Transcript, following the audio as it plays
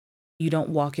you don't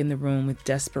walk in the room with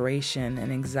desperation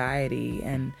and anxiety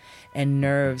and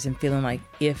nerves and feeling like,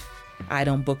 if I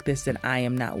don't book this, then I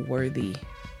am not worthy.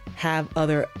 Have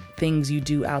other things you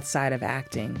do outside of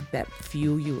acting that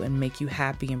fuel you and make you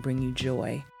happy and bring you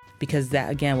joy, because that,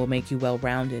 again, will make you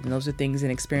well-rounded. And those are things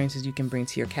and experiences you can bring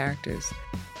to your characters.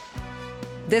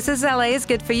 This is LA's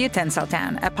Good For You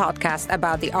Tinseltown, a podcast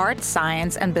about the art,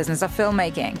 science, and business of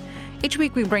filmmaking. Each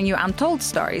week we bring you untold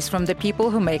stories from the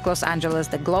people who make Los Angeles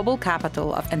the global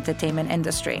capital of entertainment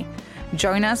industry.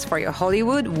 Join us for your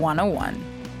Hollywood 101.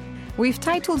 We've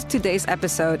titled today's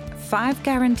episode, 5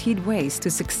 Guaranteed Ways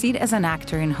to Succeed as an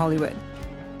Actor in Hollywood.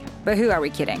 But who are we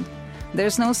kidding?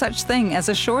 There's no such thing as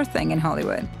a sure thing in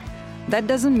Hollywood. That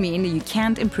doesn't mean that you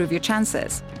can't improve your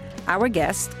chances. Our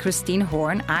guest, Christine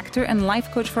Horn, actor and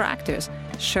life coach for actors,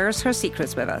 shares her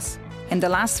secrets with us. In the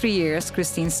last 3 years,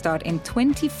 Christine starred in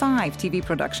 25 TV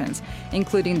productions,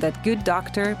 including That Good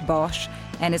Doctor, Bosch,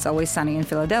 and It's Always Sunny in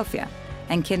Philadelphia,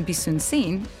 and can be soon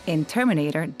seen in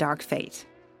Terminator Dark Fate.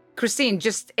 Christine,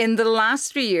 just in the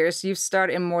last 3 years, you've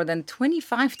starred in more than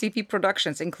 25 TV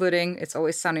productions, including It's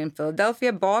Always Sunny in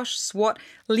Philadelphia, Bosch, SWAT,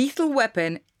 Lethal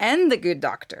Weapon, and The Good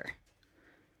Doctor.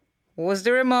 Was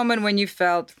there a moment when you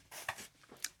felt,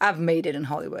 I've made it in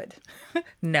Hollywood?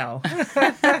 No.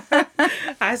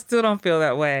 I still don't feel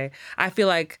that way. I feel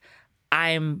like I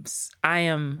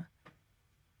am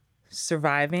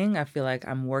surviving. I feel like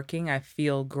I'm working. I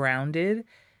feel grounded.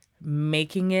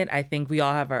 Making it, I think we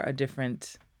all have a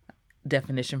different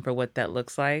definition for what that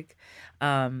looks like.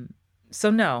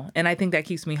 So no. And I think that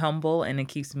keeps me humble and it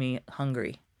keeps me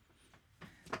hungry.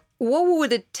 What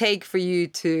would it take for you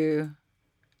to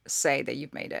say that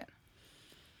you've made it?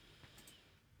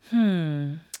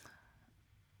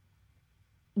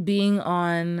 Being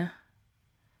on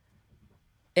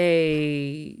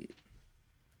a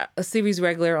series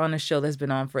regular on a show that's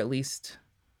been on for at least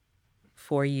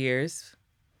 4 years.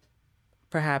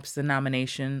 Perhaps the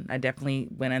nomination. I definitely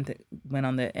went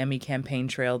on the Emmy campaign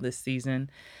trail this season.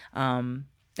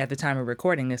 At the time of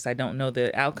recording this, I don't know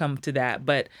the outcome to that,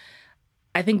 but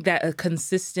I think that a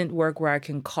consistent work where I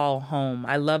can call home.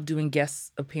 I love doing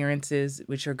guest appearances,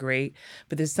 which are great,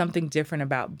 but there's something different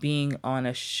about being on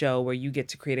a show where you get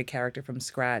to create a character from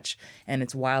scratch and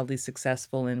it's wildly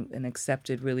successful and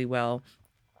accepted really well,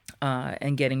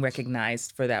 and getting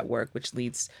recognized for that work, which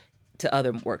leads to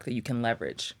other work that you can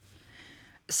leverage.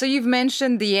 So you've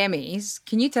mentioned the Emmys.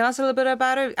 Can you tell us a little bit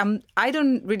about it? I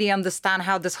don't really understand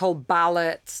how this whole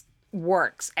ballot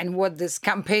works and what this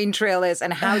campaign trail is,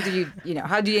 and how do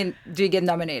you get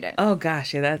nominated? Oh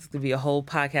gosh, yeah, that's gonna be a whole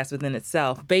podcast within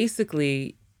itself.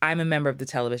 Basically, I'm a member of the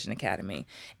Television Academy,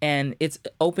 and it's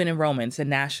open enrollment. It's a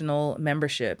national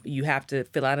membership. You have to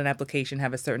fill out an application,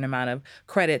 have a certain amount of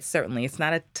credits. Certainly, it's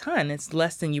not a ton. It's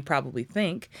less than you probably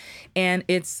think, and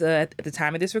it's at the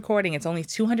time of this recording, it's only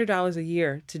 $200 a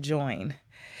year to join.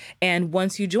 And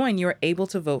once you join, you're able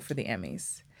to vote for the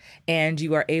Emmys. And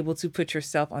you are able to put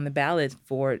yourself on the ballot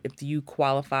for if you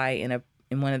qualify in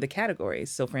one of the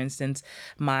categories. So, for instance,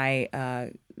 my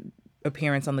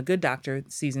appearance on The Good Doctor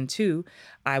season 2,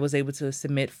 I was able to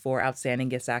submit for Outstanding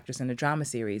Guest Actress in a Drama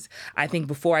Series.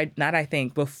 Before I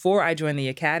joined the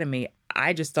Academy,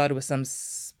 I just thought it was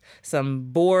some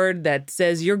board that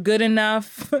says you're good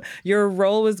enough, your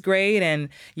role was great, and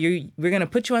we're going to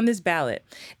put you on this ballot.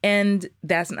 And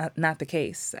that's not the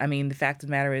case. I mean, the fact of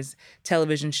the matter is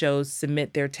television shows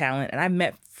submit their talent, and I've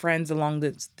met friends along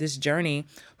this journey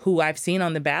who I've seen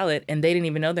on the ballot, and they didn't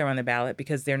even know they're on the ballot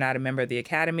because they're not a member of the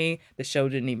Academy. The show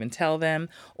didn't even tell them.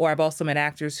 Or I've also met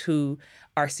actors who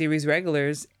are series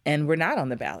regulars and were not on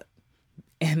the ballot,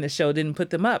 and the show didn't put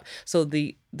them up. So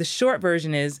the short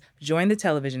version is join the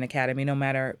Television Academy no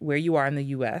matter where you are in the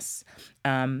U.S.,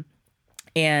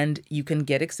 and you can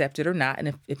get accepted or not.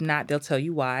 And if not, they'll tell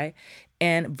you why.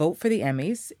 And vote for the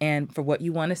Emmys and for what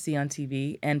you want to see on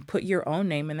TV, and put your own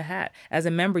name in the hat. As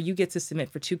a member, you get to submit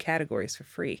for 2 categories for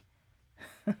free.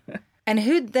 And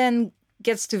who then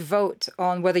gets to vote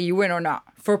on whether you win or not?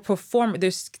 For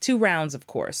there's 2 rounds, of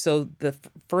course. So the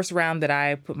first round that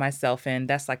I put myself in,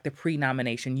 that's like the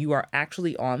pre-nomination. You are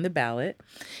actually on the ballot.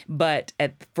 But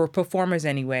for performers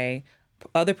anyway,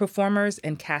 other performers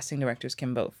and casting directors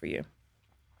can vote for you.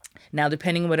 Now,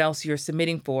 depending on what else you're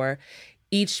submitting for,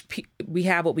 we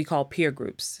have what we call peer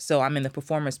groups. So I'm in the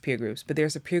performers peer groups, but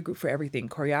there's a peer group for everything: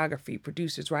 choreography,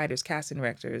 producers, writers, casting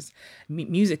directors,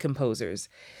 music composers.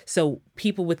 So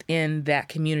people within that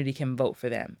community can vote for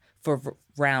them for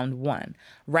round 1.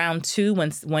 Round 2,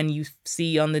 when you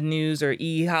see on the news or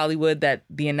Hollywood that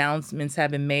the announcements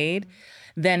have been made,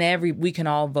 then we can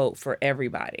all vote for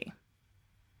everybody.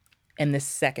 in this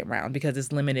second round because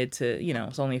it's limited to,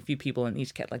 it's only a few people in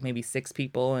each like maybe 6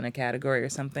 people in a category or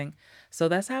something. So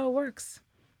that's how it works.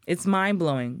 It's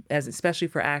mind-blowing, especially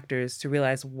for actors, to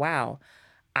realize, wow,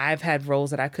 I've had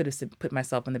roles that I could have put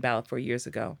myself in the ballot for years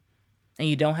ago. And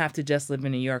you don't have to just live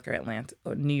in New York or Atlanta,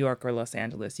 or New York or Los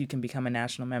Angeles. You can become a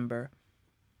national member.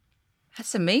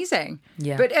 That's amazing.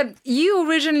 Yeah. But you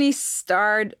originally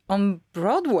starred on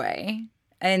Broadway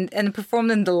and performed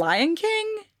in The Lion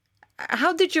King.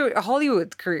 How did your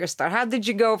Hollywood career start? How did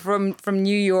you go from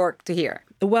New York to here?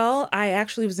 Well, I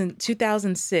actually was in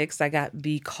 2006. I got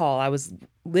the call. I was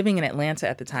living in Atlanta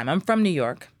at the time. I'm from New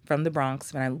York, from the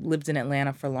Bronx, and I lived in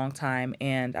Atlanta for a long time.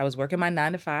 And I was working my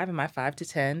 9 to 5 and my 5 to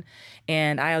 10.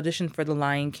 And I auditioned for The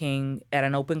Lion King at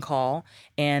an open call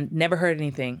and never heard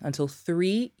anything until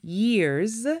 3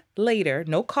 years later.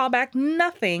 No callback,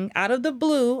 nothing. Out of the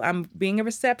blue, I'm being a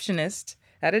receptionist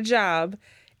at a job.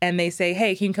 And they say,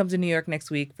 hey, can you come to New York next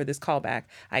week for this callback?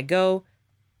 I go,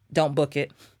 don't book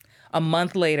it. A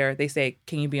month later, they say,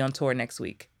 can you be on tour next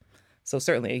week? So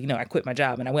certainly, I quit my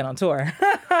job and I went on tour.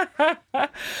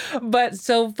 But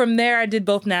so from there, I did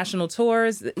both national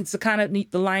tours. It's a kind of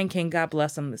neat. The Lion King, God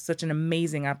bless him, it's such an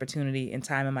amazing opportunity and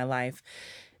time in my life.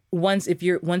 Once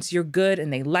you're good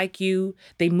and they like you,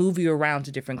 they move you around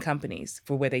to different companies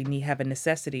for where they have a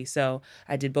necessity. So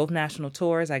I did both national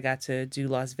tours. I got to do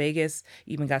Las Vegas,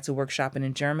 even got to workshopping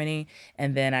in Germany.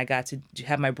 And then I got to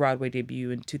have my Broadway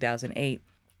debut in 2008.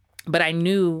 But I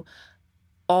knew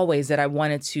always that I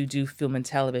wanted to do film and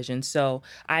television. So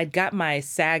I got my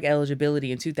SAG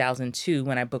eligibility in 2002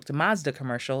 when I booked a Mazda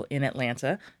commercial in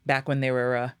Atlanta, back when there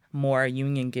were more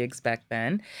union gigs back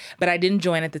then. But I didn't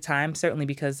join at the time, certainly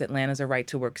because Atlanta's a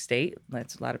right-to-work state.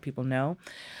 That's a lot of people know.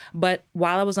 But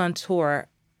while I was on tour,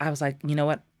 I was like, you know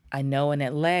what? I know in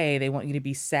LA, they want you to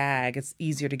be SAG. It's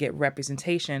easier to get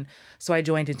representation. So I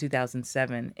joined in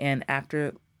 2007. And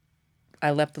after I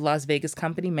left the Las Vegas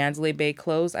company, Mandalay Bay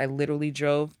closed, I literally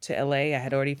drove to LA. I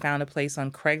had already found a place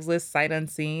on Craigslist, sight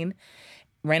unseen,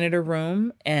 rented a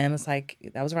room, and it's like,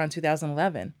 that was around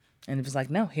 2011. And it was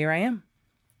like, no, here I am.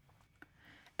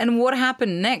 And what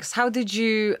happened next? How did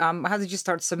you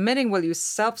start submitting? Were you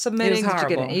self-submitting? Did you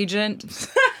get an agent?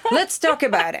 Let's talk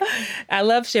about it. I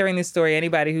love sharing this story.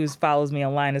 Anybody who follows me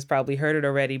online has probably heard it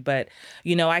already. But,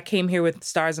 I came here with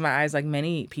stars in my eyes like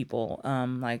many people.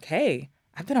 Like, hey,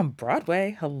 I've been on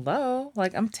Broadway. Hello.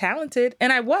 Like, I'm talented.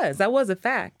 And I was a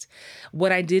fact.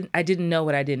 I didn't know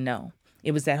what I didn't know.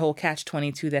 It was that whole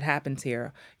catch-22 that happens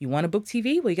here. You want to book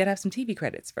TV? Well, you got to have some TV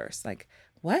credits first. Like,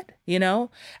 what?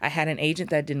 I had an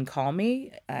agent that didn't call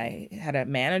me. I had a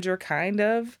manager, kind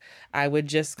of. I would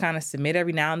just kind of submit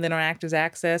every now and then on Actors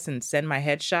Access and send my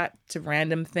headshot to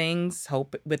random things,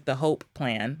 with the hope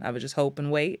plan. I would just hope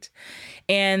and wait.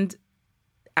 And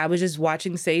I was just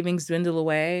watching savings dwindle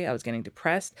away. I was getting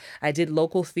depressed. I did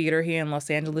local theater here in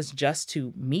Los Angeles just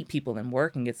to meet people and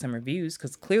work and get some reviews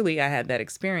because clearly I had that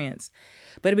experience.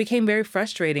 But it became very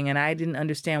frustrating and I didn't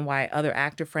understand why other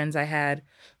actor friends I had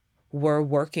were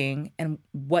working and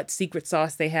what secret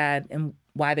sauce they had and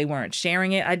why they weren't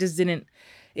sharing it.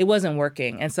 It wasn't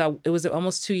working. And so it was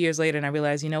almost 2 years later and I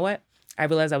realized, you know what? I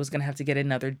realized I was going to have to get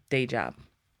another day job.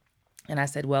 And I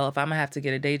said, well, if I'm going to have to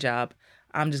get a day job,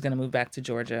 I'm just going to move back to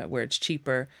Georgia where it's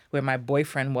cheaper, where my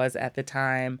boyfriend was at the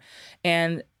time.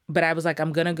 But I was like,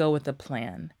 I'm going to go with a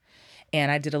plan.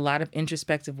 And I did a lot of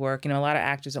introspective work. A lot of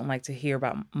actors don't like to hear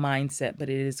about mindset, but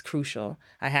it is crucial.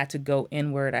 I had to go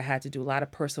inward. I had to do a lot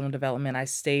of personal development. I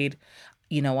stayed,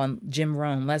 on Jim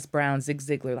Rohn, Les Brown, Zig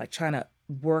Ziglar, like trying to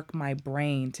work my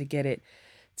brain to get it,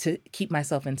 to keep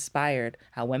myself inspired.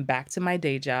 I went back to my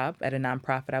day job at a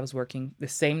nonprofit I was working, the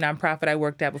same nonprofit I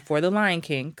worked at before The Lion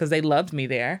King, because they loved me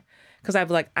there. Because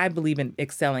I believe in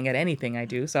excelling at anything I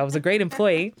do. So I was a great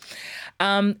employee.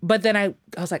 But then I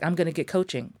was like, I'm going to get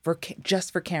coaching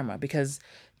just for camera because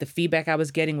the feedback I was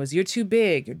getting was, you're too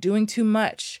big, you're doing too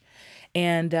much.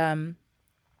 And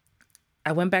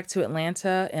I went back to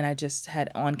Atlanta and I just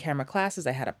had on-camera classes.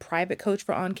 I had a private coach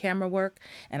for on-camera work.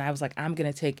 And I was like, I'm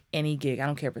going to take any gig. I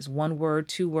don't care if it's 1 word,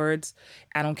 2 words.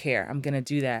 I don't care. I'm going to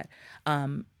do that.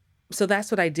 So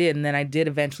that's what I did. And then I did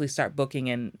eventually start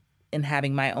booking and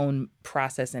having my own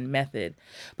process and method.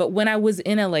 But when I was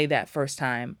in LA that first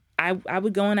time, I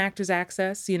would go on Actors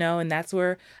Access, and that's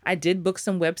where I did book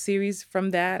some web series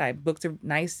from that. I booked a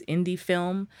nice indie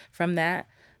film from that.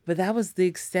 But that was the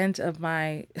extent of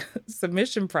my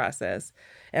submission process.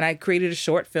 And I created a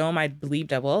short film. I believed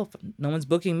that, well, if no one's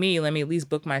booking me, let me at least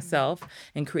book myself,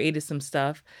 and created some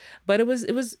stuff. But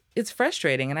it's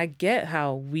frustrating. And I get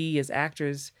how we as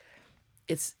actors,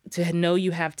 it's to know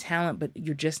you have talent, but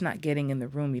you're just not getting in the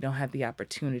room. You don't have the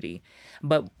opportunity.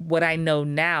 But what I know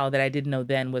now that I didn't know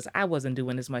then was I wasn't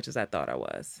doing as much as I thought I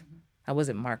was. I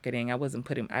wasn't marketing. I wasn't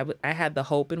I had the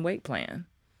hope and wait plan.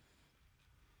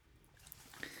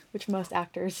 Which most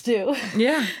actors do.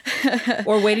 Yeah.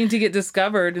 Or waiting to get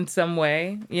discovered in some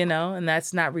way, and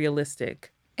that's not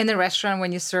realistic. In the restaurant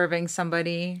when you're serving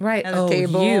somebody right. at the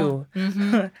table. You.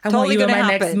 Mm-hmm. I want you in my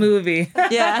next movie.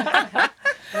 Yeah.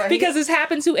 Right. Because it's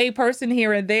happened to a person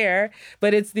here and there,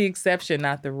 but it's the exception,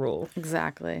 not the rule.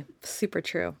 Exactly. Super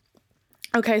true.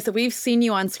 Okay, so we've seen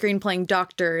you on screen playing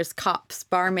doctors, cops,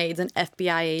 barmaids, and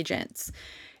FBI agents.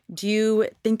 Do you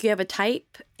think you have a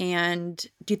type? And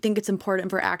do you think it's important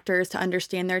for actors to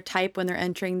understand their type when they're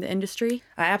entering the industry?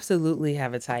 I absolutely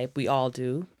have a type. We all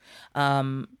do.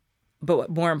 But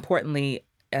more importantly,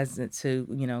 as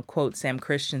to, quote Sam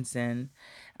Christensen,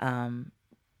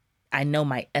 I know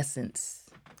my essence.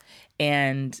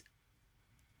 And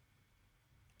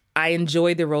I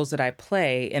enjoy the roles that I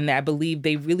play, and I believe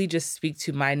they really just speak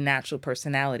to my natural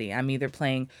personality. I'm either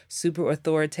playing super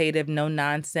authoritative,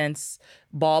 no-nonsense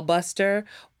ball buster,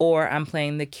 or I'm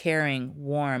playing the caring,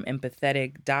 warm,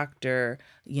 empathetic doctor,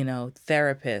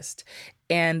 therapist.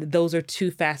 And those are two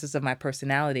facets of my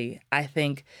personality. I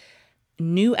think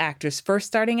new actors first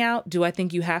starting out, do I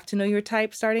think you have to know your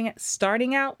type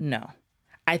starting out? No.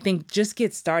 I think just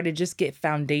get started, just get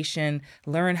foundation,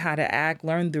 learn how to act,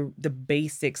 learn the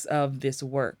basics of this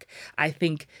work. I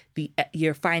think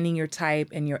you're finding your type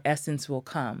and your essence will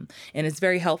come. And it's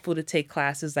very helpful to take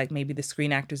classes like maybe the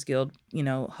Screen Actors Guild,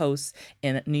 hosts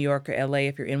in New York or LA.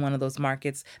 If you're in one of those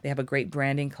markets, they have a great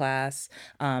branding class.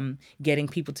 Getting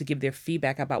people to give their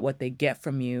feedback about what they get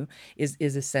from you is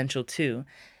essential too.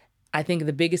 I think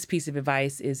the biggest piece of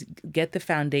advice is get the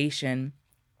foundation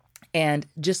and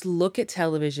just look at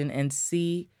television and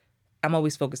see. I'm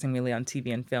always focusing really on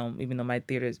TV and film, even though my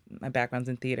background's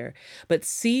in theater. But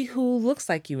see who looks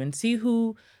like you and see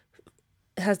who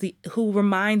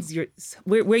reminds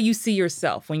where you see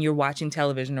yourself when you're watching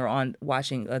television or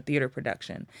watching a theater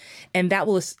production. And that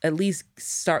will at least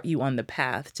start you on the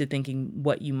path to thinking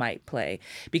what you might play.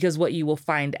 Because what you will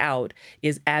find out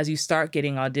is as you start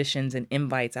getting auditions and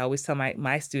invites, I always tell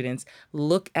my students,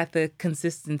 look at the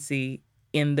consistency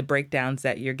in the breakdowns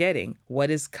that you're getting.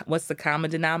 What's the common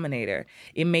denominator?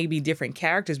 It may be different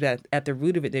characters, but at the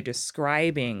root of it, they're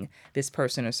describing this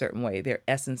person a certain way, their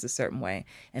essence a certain way,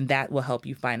 and that will help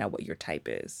you find out what your type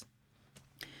is.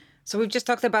 So we've just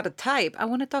talked about a type. I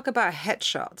want to talk about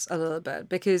headshots a little bit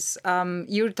because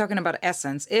you were talking about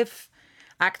essence. If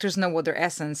actors know what their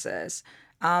essence is,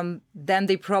 then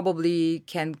they probably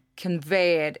can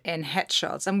convey it in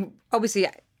headshots. And obviously,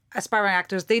 aspiring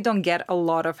actors, they don't get a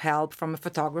lot of help from a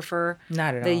photographer.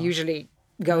 Not at all. They usually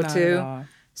go to.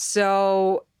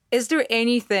 So is there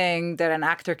anything that an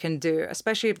actor can do,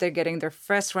 especially if they're getting their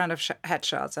first round of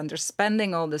headshots and they're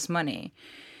spending all this money,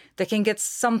 they can get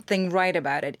something right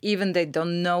about it, even they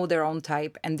don't know their own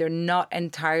type and they're not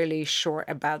entirely sure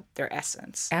about their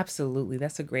essence? Absolutely.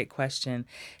 That's a great question.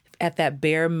 At that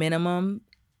bare minimum,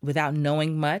 without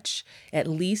knowing much, at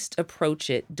least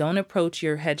approach it. Don't approach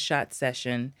your headshot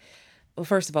session. Well,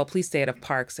 first of all, please stay out of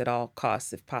parks at all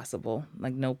costs if possible.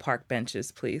 Like no park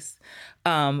benches, please.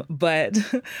 But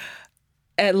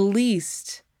at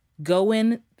least go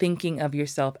in thinking of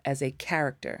yourself as a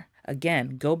character.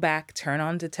 Again, go back, turn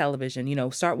on to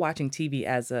television, start watching TV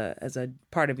as a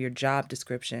part of your job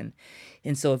description.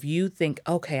 And so if you think,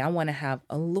 okay, I want to have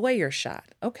a lawyer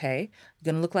shot. Okay, I'm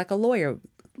going to look like a lawyer.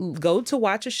 Go to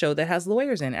watch a show that has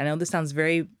lawyers in it. I know this sounds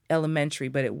very elementary,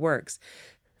 but it works.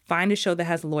 Find a show that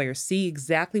has lawyers. See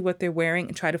exactly what they're wearing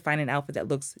and try to find an outfit that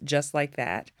looks just like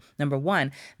that. Number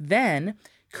one. Then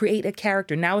create a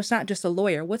character. Now it's not just a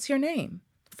lawyer. What's your name?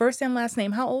 First and last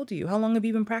name. How old are you? How long have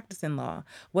you been practicing law?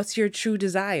 What's your true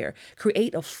desire?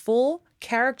 Create a full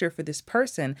character for this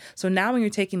person. So now when you're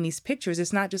taking these pictures,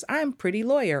 it's not just I'm pretty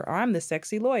lawyer or I'm the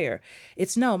sexy lawyer.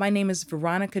 It's no, my name is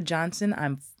Veronica Johnson.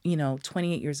 I'm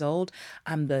 28 years old.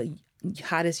 I'm the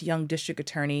hottest young district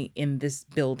attorney in this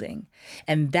building.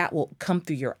 And that will come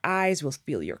through your eyes. We'll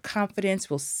feel your confidence.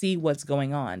 We'll see what's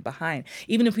going on behind.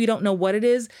 Even if we don't know what it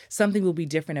is, something will be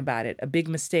different about it. A big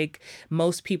mistake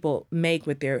most people make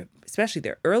with especially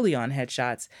their early on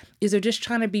headshots, is they're just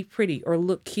trying to be pretty or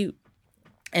look cute.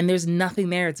 And there's nothing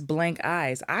there. It's blank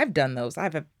eyes. I've done those.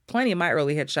 I've had plenty of my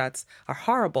early headshots are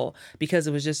horrible because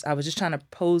I was just trying to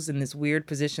pose in this weird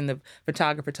position the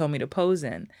photographer told me to pose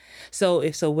in. So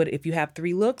if you have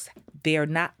 3 looks, they are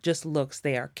not just looks.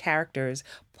 They are characters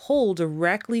pulled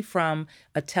directly from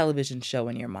a television show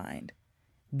in your mind.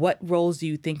 What roles do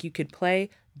you think you could play?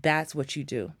 That's what you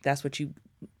do. That's what you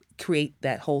create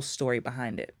that whole story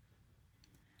behind it.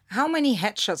 How many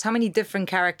headshots, how many different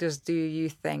characters do you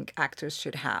think actors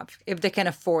should have if they can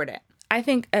afford it? I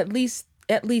think at least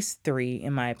 3,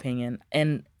 in my opinion.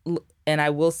 And I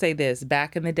will say this,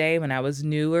 back in the day when I was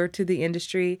newer to the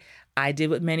industry, I did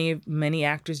what many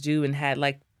actors do and had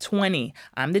like 20.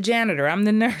 I'm the janitor, I'm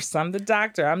the nurse, I'm the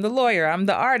doctor, I'm the lawyer, I'm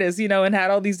the artist, and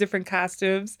had all these different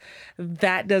costumes.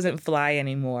 That doesn't fly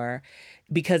anymore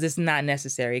because it's not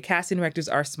necessary. Casting directors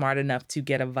are smart enough to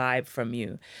get a vibe from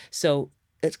you. So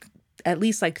it's at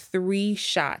least like 3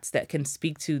 shots that can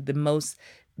speak to the most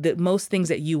things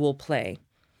that you will play.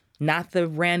 Not the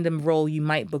random role you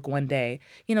might book one day.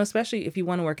 Especially if you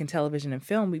want to work in television and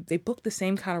film, they book the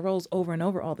same kind of roles over and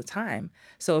over all the time.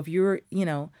 So if you're,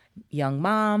 young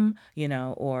mom,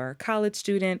 or college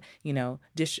student,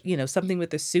 something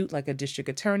with a suit like a district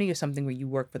attorney or something where you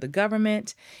work for the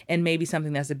government, and maybe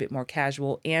something that's a bit more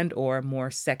casual and or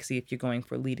more sexy if you're going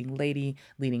for leading lady,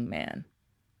 leading man.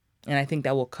 And I think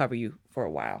that will cover you for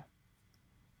a while.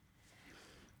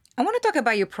 I want to talk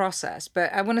about your process,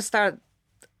 but I want to start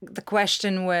the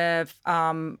question with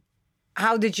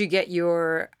how did you get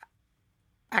your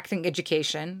acting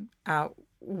education?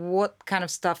 What kind of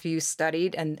stuff you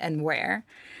studied and where?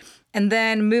 And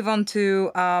then move on to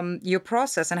your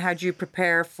process and how do you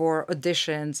prepare for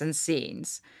auditions and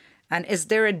scenes? And is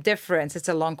there a difference? It's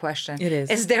a long question. It is.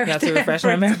 Is there That's a refresh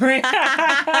my memory.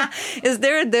 Is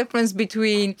there a difference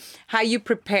between how you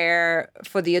prepare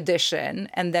for the audition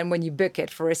and then when you book it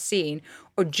for a scene?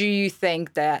 Or do you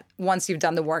think that once you've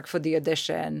done the work for the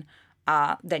audition,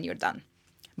 then you're done?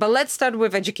 But let's start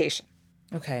with education.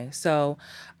 Okay. So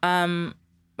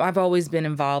I've always been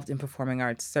involved in performing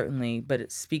arts, certainly. But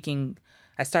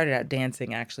I started out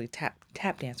dancing, actually.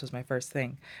 Tap dance was my first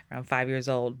thing, around 5 years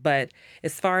old. But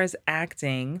as far as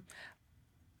acting,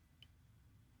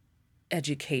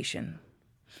 education,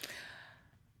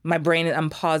 I'm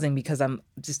pausing because I'm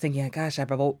just thinking, gosh,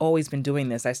 I've always been doing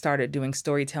this. I started doing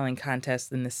storytelling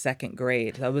contests in the 2nd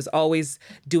grade. I was always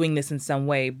doing this in some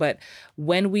way. But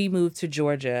when we moved to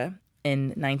Georgia in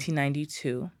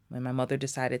 1992, when my mother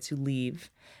decided to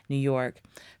leave New York,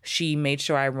 she made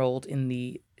sure I enrolled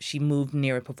she moved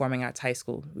near a performing arts high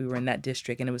school. We were in that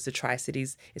district, and it was the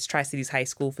Tri-Cities. It's Tri-Cities High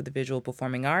School for the Visual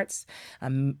Performing Arts.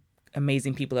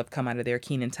 Amazing people have come out of there.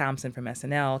 Kenan Thompson from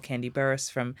SNL, Candy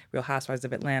Burris from Real Housewives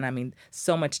of Atlanta. I mean,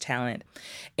 so much talent.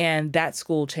 And that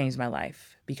school changed my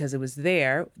life because it was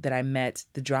there that I met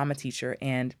the drama teacher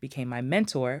and became my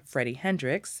mentor, Freddie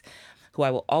Hendricks, who I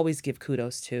will always give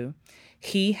kudos to.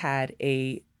 He had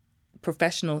a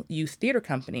professional youth theater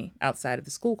company outside of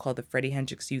the school called the Freddie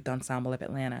Hendricks Youth Ensemble of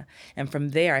Atlanta. And from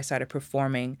there, I started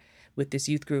performing with this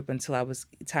youth group until I was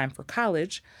time for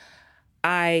college.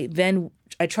 I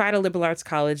tried a liberal arts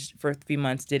college for a few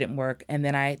months, didn't work. And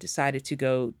then I decided to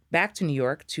go back to New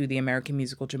York to the American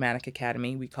Musical Dramatic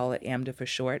Academy. We call it AMDA for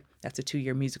short. That's a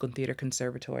 2-year musical and theater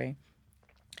conservatory.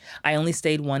 I only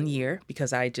stayed 1 year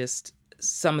because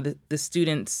some of the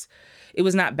students, it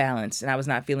was not balanced and I was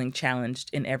not feeling challenged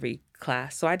in every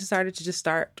class. So I decided to just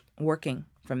start working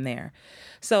from there.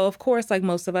 So of course, like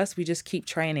most of us, we just keep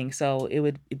training. So it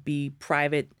would be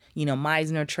private,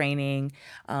 Meisner training.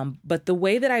 But the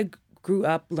way that I grew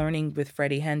up learning with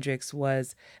Freddie Hendricks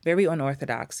was very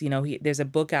unorthodox. There's a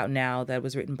book out now that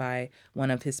was written by one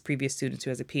of his previous students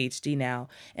who has a PhD now,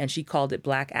 and she called it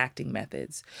Black Acting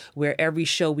Methods, where every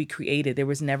show we created, there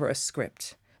was never a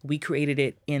script. We created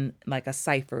it in like a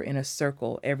cipher, in a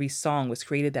circle. Every song was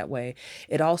created that way.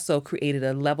 It also created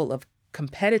a level of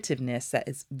competitiveness that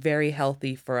is very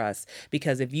healthy for us,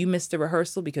 because if you missed a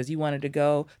rehearsal because you wanted to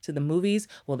go to the movies,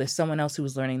 well, there's someone else who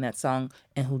was learning that song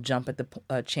and who'll jump at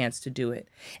the chance to do it.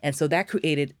 And so that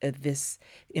created this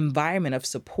environment of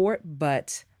support,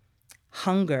 but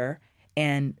hunger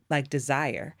and like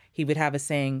desire. He would have us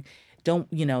saying,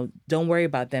 don't worry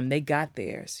about them. They got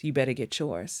theirs. You better get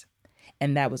yours.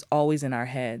 And that was always in our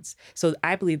heads. So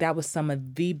I believe that was some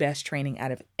of the best training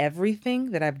out of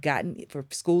everything that I've gotten for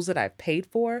schools that I've paid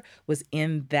for was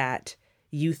in that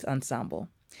youth ensemble.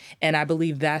 And I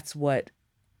believe that's what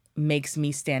makes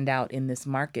me stand out in this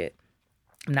market.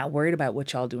 I'm not worried about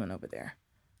what y'all doing over there.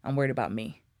 I'm worried about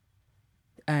me.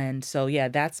 And so, yeah,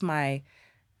 that's my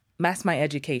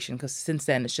education, because since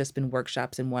then it's just been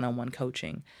workshops and one-on-one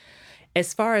coaching.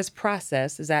 As far as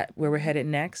process, is that where we're headed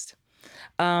next?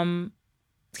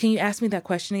 Can you ask me that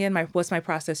question again? What's my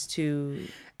process to...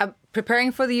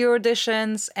 preparing for the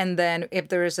auditions, and then if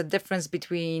there is a difference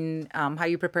between how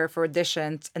you prepare for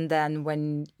auditions and then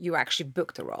when you actually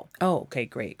book the role. Oh, okay,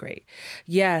 great.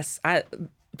 Yes,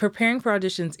 preparing for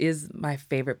auditions is my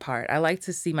favorite part. I like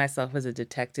to see myself as a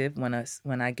detective when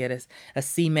I get a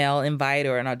C-mail invite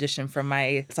or an audition from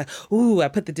it's like, ooh, I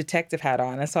put the detective hat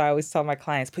on. And so I always tell my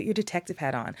clients, put your detective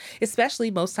hat on.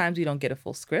 Especially most times we don't get a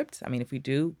full script. I mean, if we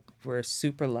do, we're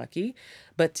super lucky.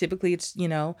 But typically it's,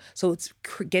 so it's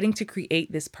getting to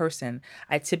create this person.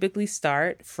 I typically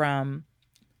start from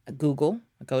Google.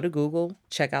 I go to Google,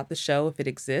 check out the show if it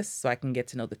exists so I can get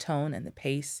to know the tone and the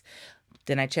pace.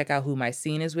 Then I check out who my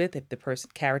scene is with, if the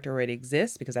character already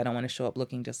exists, because I don't want to show up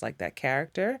looking just like that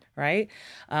character, right?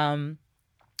 Then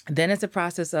it's a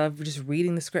process of just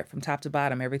reading the script from top to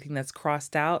bottom, everything that's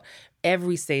crossed out,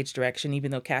 every stage direction,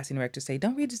 even though casting directors say,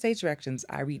 don't read the stage directions.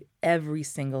 I read every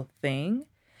single thing.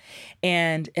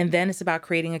 And then it's about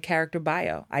creating a character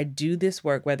bio. I do this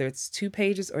work, whether it's 2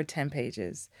 pages or 10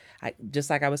 pages. Just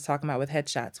like I was talking about with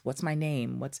headshots. What's my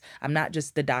name? I'm not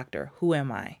just the doctor. Who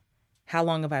am I? How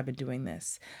long have I been doing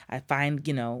this? I find,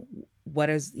 I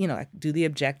do the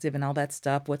objective and all that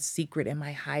stuff. What secret am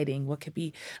I hiding? What could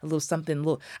be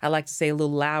I like to say a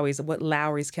little Lowry's. What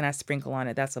Lowry's can I sprinkle on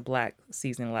it? That's a Black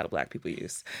seasoning a lot of Black people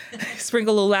use.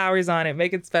 Sprinkle little Lowry's on it,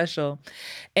 make it special.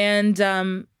 And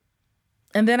then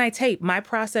I tape. My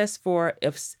process for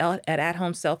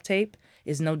at-home self-tape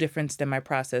is no different than my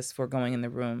process for going in the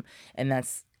room. And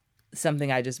that's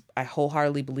something I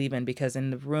wholeheartedly believe in, because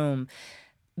in the room,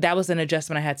 that was an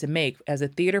adjustment I had to make. As a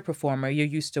theater performer, you're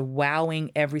used to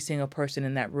wowing every single person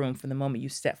in that room from the moment you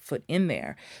step foot in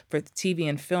there. For TV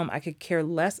and film, I could care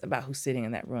less about who's sitting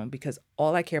in that room because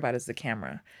all I care about is the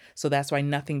camera. So that's why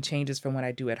nothing changes from what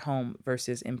I do at home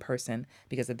versus in person.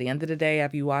 Because at the end of the day,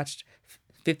 have you watched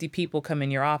 50 people come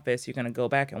in your office, you're going to go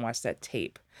back and watch that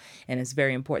tape. And it's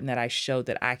very important that I show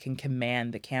that I can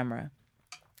command the camera.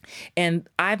 And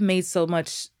I've made so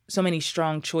many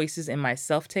strong choices in my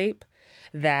self-tape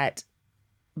that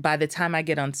by the time I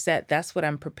get on set, that's what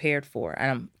I'm prepared for.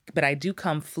 But I do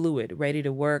come fluid, ready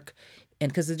to work. And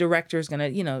because the director is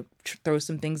going to, throw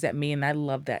some things at me, and I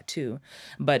love that too.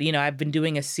 But, I've been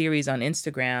doing a series on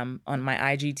Instagram, on my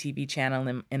IGTV channel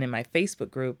and in my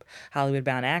Facebook group, Hollywood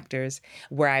Bound Actors,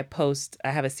 where I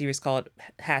have a series called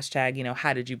hashtag,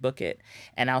 how did you book it?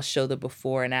 And I'll show the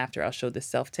before and after. I'll show the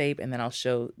self-tape, and then I'll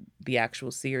show the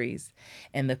actual series.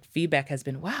 And the feedback has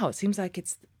been, wow, it seems like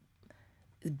it's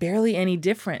barely any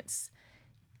difference.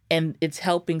 And it's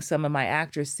helping some of my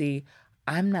actors see,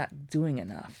 I'm not doing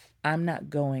enough. I'm not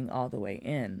going all the way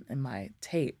in my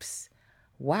tapes.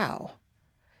 Wow.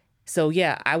 So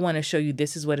yeah, I want to show you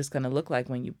this is what it's going to look like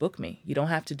when you book me. You don't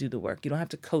have to do the work. You don't have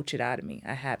to coach it out of me.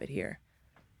 I have it here.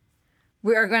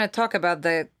 We are going to talk about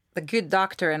the Good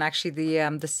Doctor and actually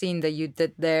the scene that you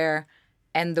did there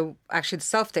and the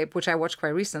self-tape, which I watched quite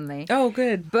recently. Oh,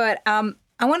 good. But I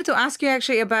wanted to ask you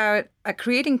actually about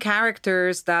creating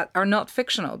characters that are not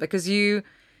fictional, because you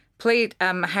played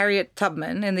Harriet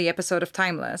Tubman in the episode of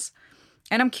Timeless.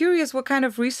 And I'm curious, what kind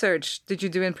of research did you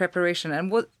do in preparation?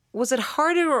 And was it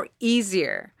harder or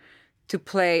easier to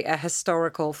play a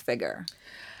historical figure?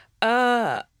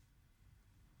 Harder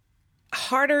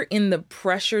in the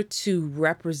pressure to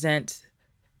represent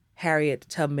Harriet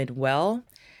Tubman well.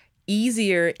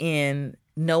 Easier in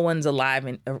no one's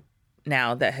alive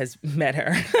now that has met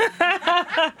her.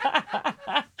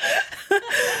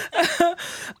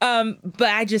 But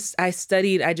I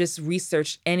just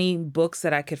researched any books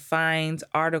that I could find,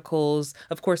 articles,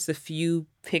 of course, the few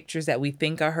pictures that we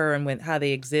think are her and how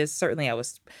they exist. Certainly I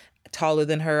was taller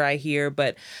than her, I hear,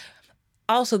 but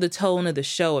also the tone of the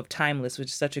show of Timeless, which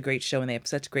is such a great show and they have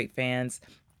such great fans,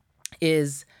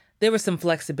 there was some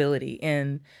flexibility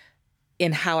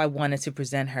in how I wanted to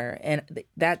present her. And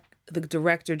that the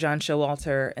director, John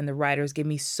Showalter, and the writers gave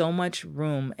me so much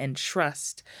room and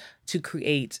trust to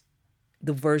create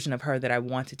the version of her that I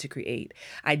wanted to create.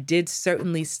 I did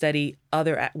certainly study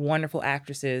other wonderful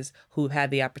actresses who had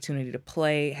the opportunity to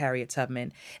play Harriet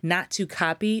Tubman, not to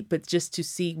copy, but just to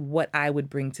see what I would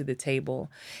bring to the table.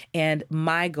 And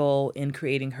my goal in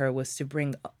creating her was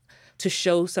to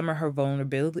show some of her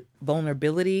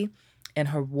vulnerability and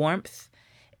her warmth,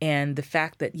 and the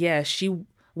fact that, yeah, she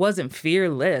wasn't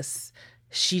fearless.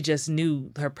 She just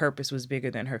knew her purpose was bigger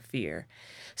than her fear.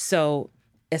 So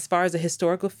as far as a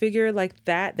historical figure like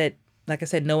that, like I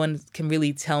said, no one can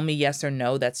really tell me yes or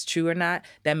no, that's true or not.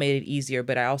 That made it easier.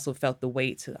 But I also felt the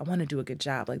weight I want to do a good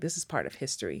job. Like, this is part of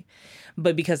history.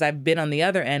 But because I've been on the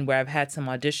other end where I've had some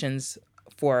auditions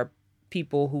for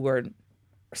people who are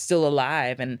still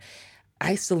alive, and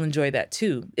I still enjoy that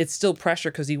too. It's still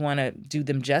pressure because you want to do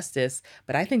them justice.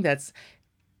 But I think that's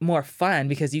more fun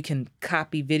because you can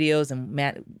copy videos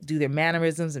and do their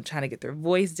mannerisms and trying to get their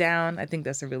voice down. I think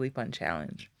that's a really fun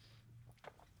challenge.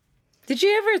 Did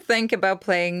you ever think about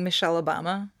playing Michelle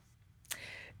Obama?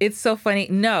 It's so funny.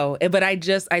 No, but I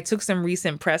took some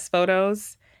recent press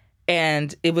photos,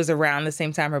 and it was around the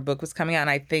same time her book was coming out.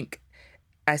 And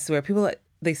I swear, people,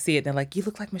 they see it, they're like, you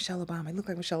look like Michelle Obama. You look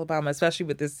like Michelle Obama, especially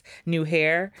with this new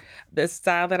hair, this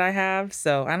style that I have.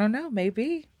 So I don't know,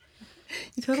 maybe.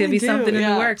 Totally could be do, something in the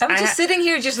yeah. works. I'm just sitting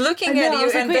here just looking at I you,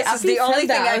 was like, and wait, this is after the you only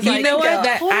said thing that, I I was can You know think what?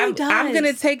 of. Totally I'm does.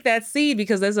 gonna take that seed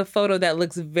because there's a photo that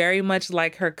looks very much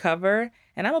like her cover,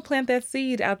 and I'm gonna plant that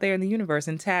seed out there in the universe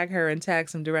and tag her and tag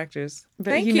some directors.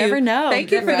 But Thank you never know.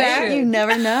 Thank you for right? that. You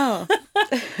never know.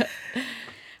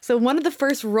 So one of the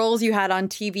first roles you had on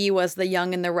TV was The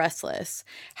Young and the Restless.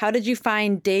 How did you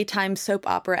find daytime soap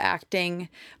opera acting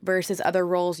versus other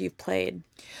roles you've played?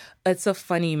 It's so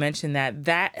funny you mentioned that.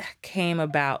 That came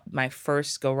about my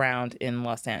first go round in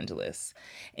Los Angeles,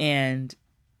 and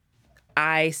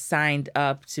I signed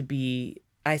up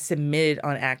I submitted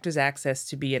on Actors Access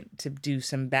to do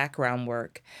some background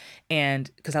work, and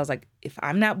because I was like, if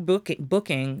I'm not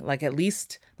booking, like at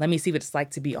least let me see what it's like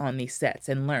to be on these sets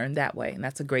and learn that way. And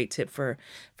that's a great tip for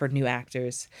new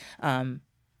actors.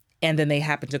 And then they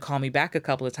happened to call me back a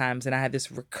couple of times, and I had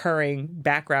this recurring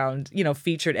background,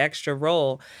 featured extra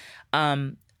role.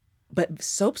 But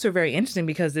soaps are very interesting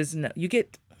because you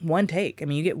get one take. I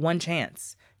mean, you get one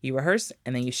chance. You rehearse,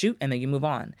 and then you shoot, and then you move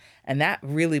on. And that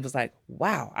really was like,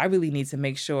 wow, I really need to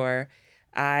make sure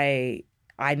I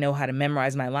know how to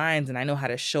memorize my lines and I know how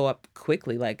to show up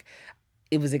quickly. Like,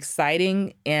 it was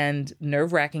exciting and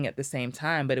nerve-wracking at the same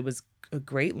time, but it was a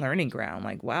great learning ground.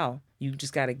 Like, wow, you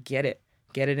just got to get it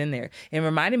in there. It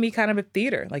reminded me kind of of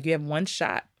theater. Like, you have one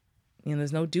shot,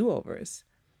 there's no do-overs.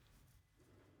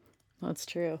 That's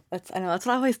true. I know that's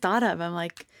what I always thought of. I'm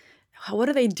like, what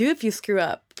do they do if you screw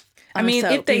up? I mean,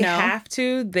 if they have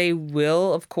to, they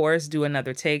will, of course, do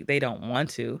another take. They don't want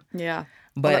to. Yeah.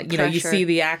 But, you see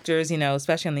the actors,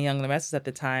 especially on The Young and the Restless at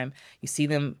the time, you see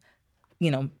them,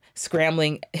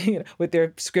 scrambling with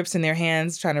their scripts in their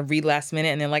hands, trying to read last minute,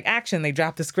 and then like, action, they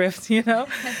drop the script,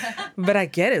 But I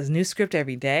get it. It's a new script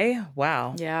every day.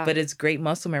 Wow. Yeah. But it's great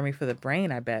muscle memory for the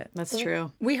brain, I bet. That's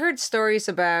true. We heard stories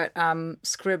about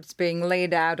scripts being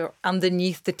laid out or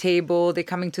underneath the table. They're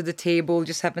coming to the table,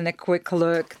 just having a quick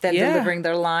look, then delivering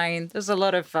their line. There's a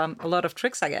lot of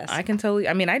tricks, I guess. I can totally.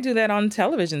 I mean, I do that on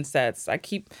television sets. I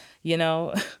keep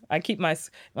on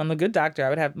The Good Doctor. I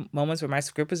would have moments where my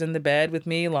script was in the bed with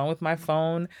me, along with my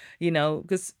phone.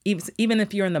 Because even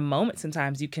if you're in the moment,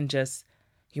 sometimes you can just.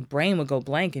 Your brain will go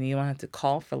blank and you don't have to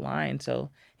call for line. So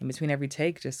in between every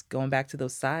take, just going back to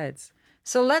those sides.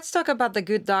 So let's talk about The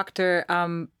Good Doctor.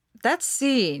 That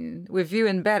scene with you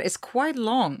in bed is quite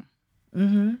long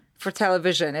for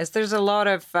television. There's a lot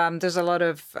of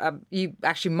you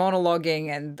actually monologuing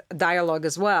and dialogue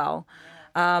as well.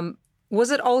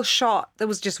 Was it all shot? There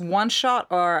was just one shot,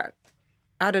 or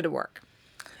how did it work?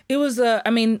 It was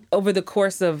over the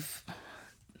course of.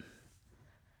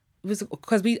 It was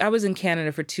because I was in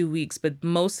Canada for 2 weeks, but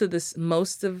most of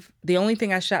the only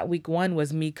thing I shot week 1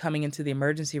 was me coming into the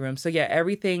emergency room. So yeah,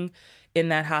 everything in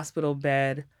that hospital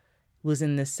bed was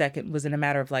in a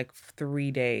matter of like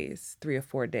 3 or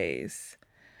 4 days.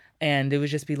 And it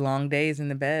would just be long days in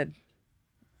the bed.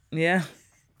 Yeah.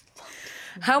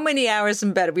 How many hours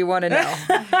in bed? We want to know.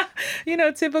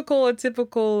 Typical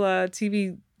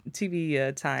TV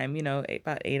time,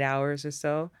 about 8 hours or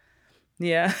so.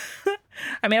 Yeah.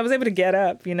 I mean, I was able to get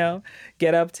up,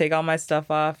 take all my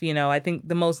stuff off. I think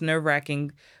the most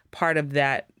nerve-wracking part of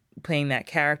that, playing that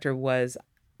character, was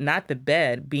not the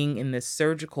bed, being in this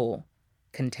surgical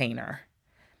container.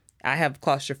 I have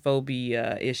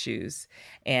claustrophobia issues.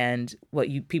 And what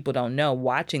people don't know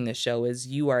watching the show is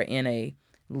you are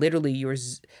literally you're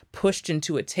pushed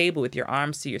into a table with your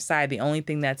arms to your side. The only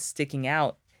thing that's sticking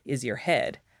out is your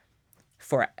head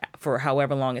for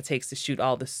however long it takes to shoot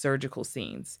all the surgical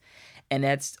scenes. And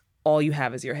that's all you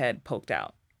have is your head poked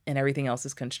out, and everything else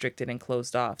is constricted and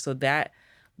closed off. So that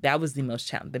was the most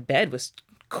challenging. The bed was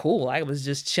cool. I was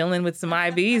just chilling with some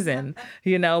IVs and,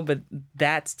 but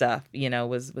that stuff,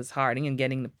 was hard. And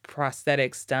getting the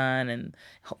prosthetics done and,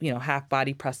 half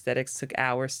body prosthetics took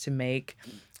hours to make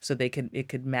so it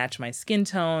could match my skin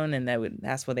tone. And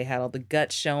that's where they had all the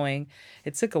guts showing.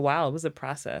 It took a while. It was a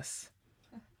process.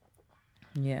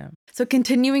 Yeah. So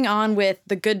continuing on with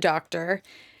The Good Doctor,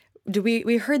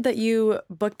 we heard that you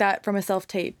booked that from a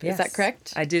self-tape. Yes, is that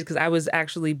correct? I did, because I was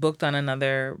actually booked on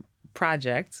another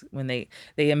project when they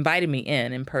invited me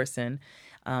in person.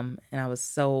 And I was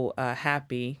so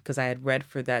happy because I had read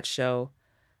for that show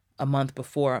a month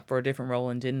before for a different role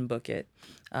and didn't book it.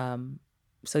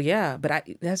 So yeah, but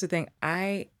that's the thing.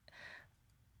 I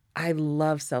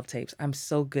love self-tapes. I'm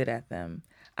so good at them.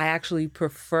 I actually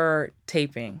prefer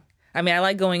taping. I mean, I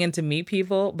like going in to meet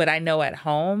people, but I know at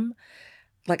home,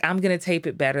 like, I'm going to tape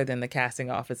it better than the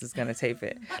casting office is going to tape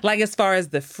it. Like, as far as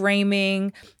the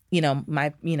framing,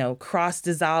 my, cross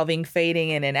dissolving, fading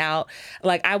in and out.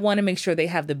 Like, I want to make sure they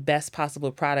have the best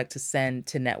possible product to send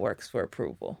to networks for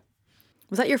approval.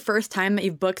 Was that your first time that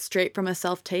you've booked straight from a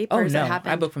self-tape? Oh, no.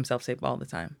 I book from self-tape all the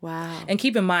time. Wow. And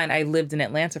keep in mind, I lived in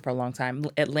Atlanta for a long time.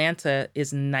 Atlanta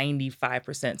is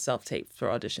 95% self-tape for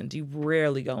auditions. You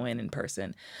rarely go in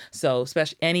person. So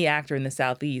especially any actor in the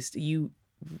Southeast, you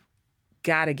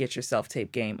got to get your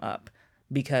self-tape game up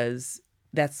because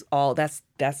that's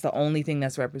the only thing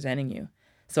that's representing you.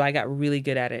 So I got really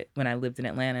good at it when I lived in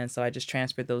Atlanta. And so I just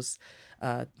transferred those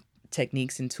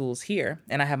techniques and tools here.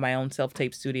 And I have my own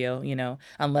self-tape studio,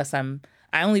 unless I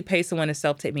only pay someone to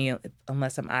self-tape me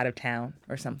unless I'm out of town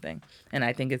or something. And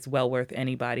I think it's well worth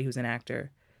anybody who's an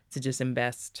actor to just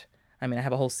invest. I mean, I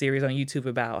have a whole series on YouTube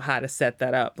about how to set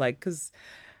that up, because,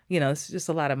 it's just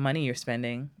a lot of money you're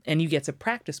spending and you get to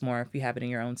practice more if you have it in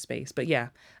your own space. But yeah,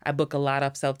 I book a lot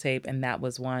of self-tape and that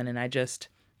was one. And I just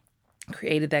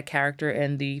created that character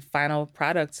and the final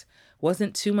product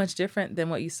wasn't too much different than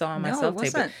what you saw on my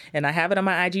self-tape. And I have it on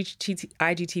my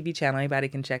IGTV channel. Anybody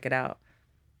can check it out.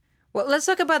 Well, let's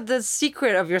talk about the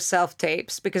secret of your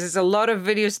self-tapes because it's a lot of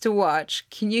videos to watch.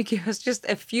 Can you give us just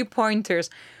a few pointers?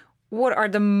 What are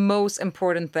the most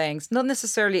important things? Not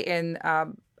necessarily in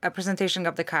a presentation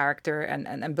of the character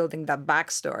and building that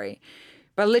backstory,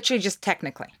 but literally just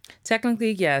technically.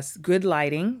 Technically, yes. Good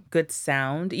lighting, good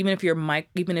sound. Even if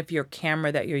your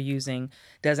camera that you're using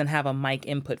doesn't have a mic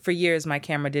input. For years, my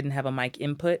camera didn't have a mic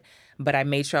input, but I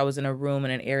made sure I was in a room in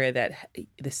an area that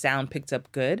the sound picked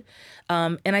up good.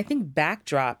 And I think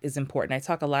backdrop is important. I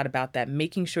talk a lot about that,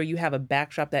 making sure you have a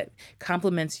backdrop that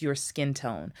complements your skin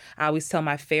tone. I always tell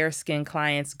my fair skin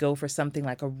clients, go for something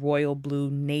like a royal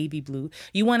blue, navy blue.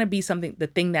 You want to be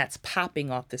the thing that's popping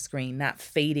off the screen, not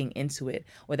fading into it,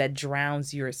 or that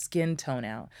drowns your skin tone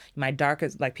out. My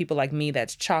darkest, like people like me,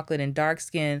 that's chocolate and dark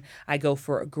skin, I go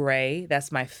for a gray.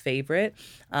 That's my favorite.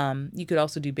 You could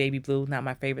also do baby blue, not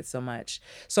my favorite so much.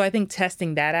 So I think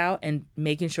testing that out and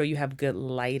making sure you have good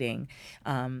lighting.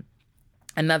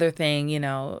 Another thing,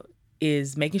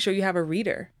 is making sure you have a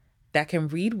reader that can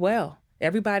read well.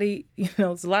 Everybody,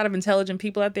 there's a lot of intelligent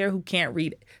people out there who can't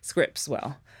read scripts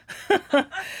well.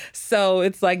 So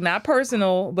it's like not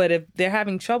personal, but if they're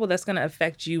having trouble, that's going to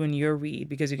affect you and your read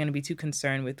because you're going to be too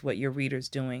concerned with what your reader's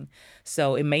doing.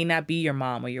 So it may not be your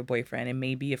mom or your boyfriend. It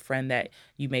may be a friend that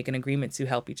you make an agreement to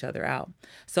help each other out.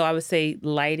 So I would say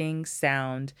lighting,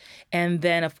 sound, and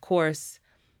then of course,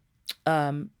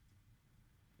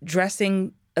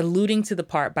 dressing, alluding to the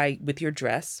part with your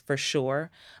dress for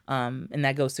sure. And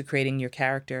that goes to creating your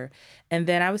character. And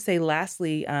then I would say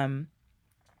lastly,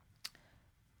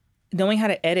 knowing how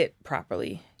to edit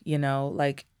properly,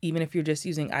 like even if you're just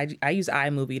using, I use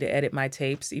iMovie to edit my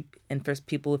tapes. And for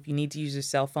people, if you need to use your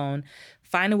cell phone,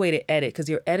 find a way to edit because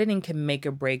your editing can make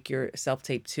or break your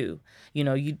self-tape too.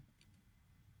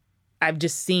 I've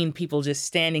just seen people just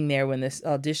standing there when this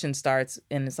audition starts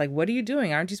and it's like, what are you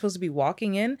doing? Aren't you supposed to be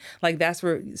walking in? Like that's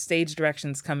where stage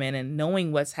directions come in and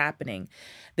knowing what's happening.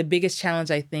 The biggest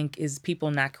challenge, I think, is people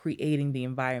not creating the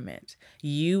environment.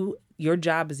 Your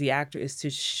job as the actor is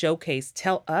to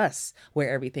tell us where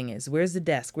everything is. Where's the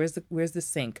desk? Where's the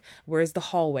sink? Where's the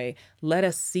hallway? Let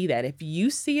us see that. If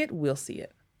you see it, we'll see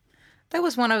it. That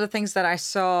was one of the things that I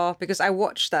saw because I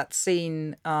watched that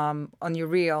scene on your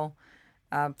reel.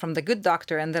 From The Good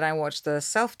Doctor, and then I watched the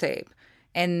self-tape.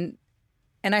 And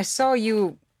I saw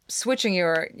you switching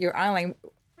your eyeline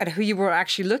at who you were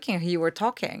actually looking, who you were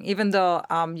talking, even though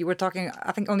you were talking,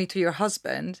 I think, only to your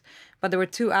husband, but there were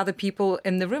two other people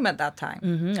in the room at that time.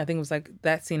 Mm-hmm. I think it was like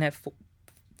that scene had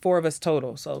four of us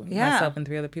total. So myself and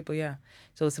three other people, yeah.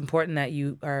 So it's important that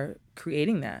you are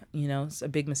creating that. It's a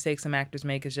big mistake some actors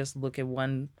make is just look at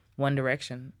one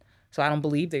direction. So I don't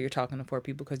believe that you're talking to four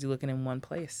people because you're looking in one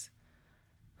place.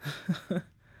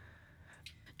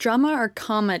 Drama or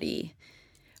comedy?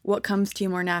 What comes to you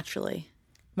more naturally?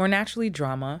 More naturally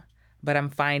drama, but I'm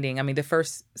finding, the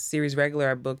first series regular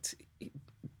I booked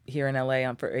here in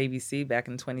LA for ABC back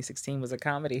in 2016 was a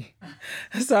comedy.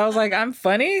 So I was like, I'm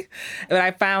funny. But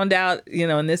I found out,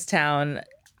 in this town,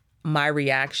 my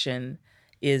reaction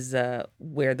is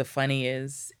where the funny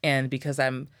is. And because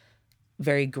I'm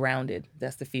very grounded.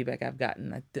 That's the feedback I've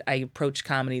gotten. I approach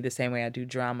comedy the same way I do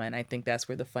drama, and I think that's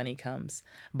where the funny comes.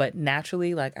 But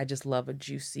naturally, I just love a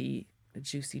juicy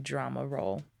drama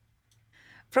role.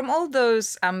 From all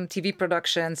those TV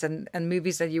productions and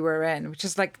movies that you were in, which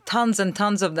is like tons and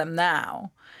tons of them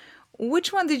now,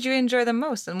 which one did you enjoy the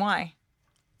most and why?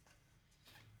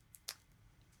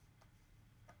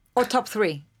 Or top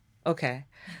 3? Okay.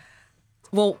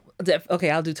 Well, okay,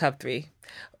 I'll do top 3.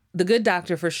 The Good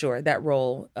Doctor, for sure, that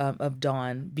role of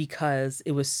Dawn, because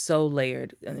it was so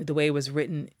layered. The way it was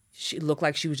written, she looked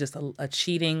like she was just a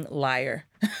cheating liar.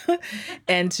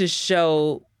 And to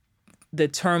show the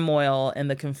turmoil and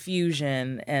the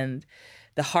confusion and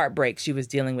the heartbreak she was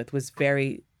dealing with was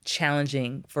very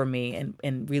challenging for me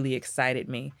and really excited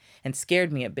me and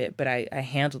scared me a bit, but I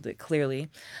handled it clearly.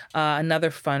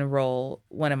 Another fun role,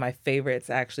 one of my favorites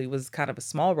actually, was kind of a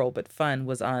small role but fun,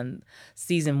 was on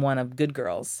season 1 of Good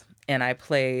Girls. And I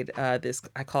played this,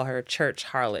 I call her church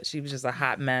harlot. She was just a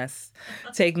hot mess,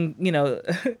 taking,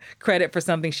 credit for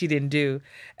something she didn't do.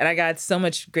 And I got so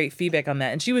much great feedback on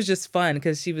that. And she was just fun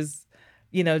because she was,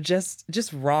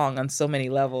 just wrong on so many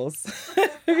levels.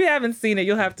 If you haven't seen it,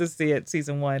 you'll have to see it,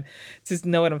 season 1, to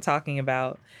know what I'm talking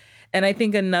about. And I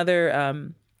think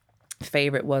another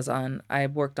favorite was I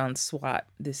worked on SWAT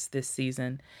this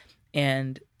season,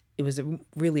 and it was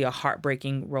really a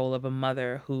heartbreaking role of a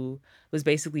mother who was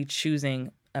basically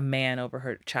choosing a man over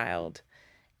her child,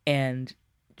 and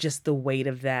just the weight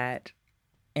of that,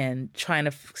 and trying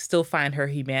to still find her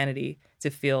humanity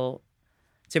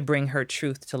to bring her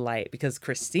truth to light, because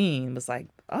Christine was like,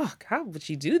 oh, how would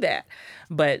she do that?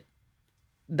 But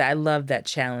I love that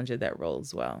challenge of that role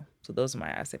as well. So those are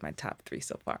I say my top 3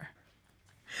 so far.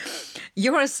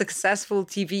 You're a successful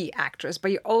TV actress,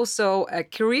 but you're also a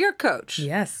career coach.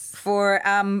 Yes. For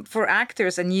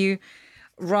actors, and you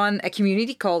run a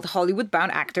community called Hollywood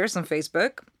Bound Actors on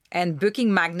Facebook, and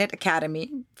Booking Magnet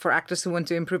Academy for actors who want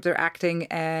to improve their acting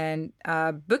and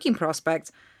booking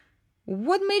prospects.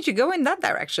 What made you go in that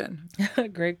direction?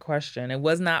 Great question. It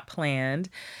was not planned.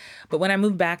 But when I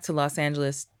moved back to Los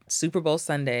Angeles, Super Bowl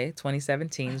Sunday,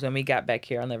 2017, is when we got back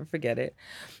here. I'll never forget it.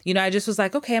 I just was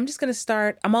like, okay, I'm just going to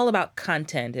start. I'm all about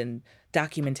content and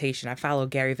documentation. I follow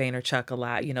Gary Vaynerchuk a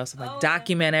lot, so like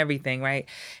document everything, right?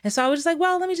 And so I was just like,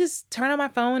 well, let me just turn on my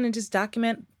phone and just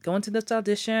document going to this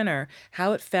audition, or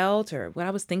how it felt, or what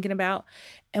I was thinking about.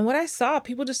 And what I saw,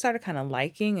 people just started kind of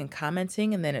liking and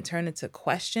commenting, and then it turned into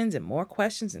questions and more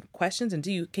questions and questions. And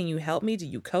can you help me? Do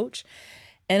you coach?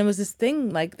 And it was this thing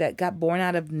like that got born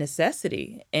out of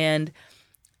necessity. And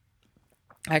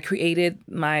I created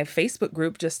my Facebook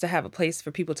group just to have a place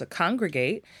for people to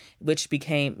congregate, which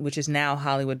is now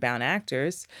Hollywood Bound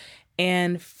Actors.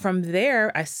 And from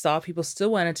there, I saw people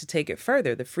still wanted to take it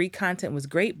further. The free content was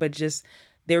great, but just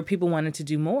there were people wanting to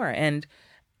do more. And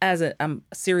as a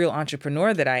serial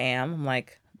entrepreneur that I am, I'm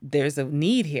like, there's a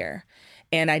need here.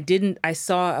 And I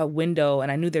saw a window,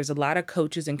 and I knew there's a lot of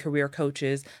coaches and career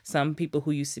coaches, some people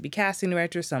who used to be casting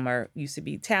directors, some used to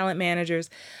be talent managers,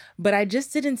 but I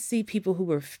just didn't see people who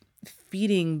were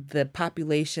feeding the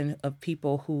population of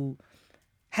people who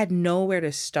had nowhere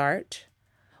to start,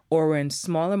 or were in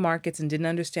smaller markets and didn't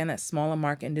understand that smaller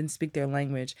market and didn't speak their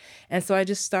language. And so I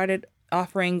just started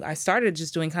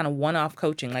just doing kind of one-off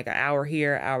coaching, like an hour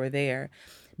here, hour there.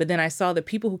 But then I saw the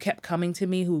people who kept coming to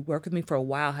me, who worked with me for a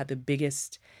while, had the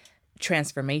biggest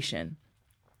transformation.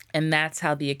 And that's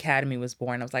how the Academy was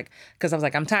born. I was like,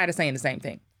 I'm tired of saying the same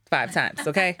thing 5 times,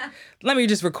 okay? Let me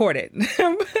just record it.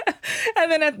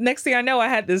 And then next thing I know, I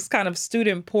had this kind of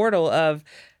student portal of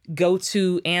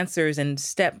go-to answers and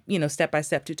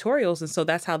step-by-step tutorials. And so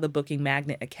that's how the Booking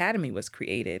Magnet Academy was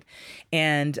created.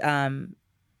 And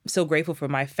so grateful for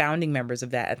my founding members of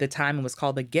that. At the time, it was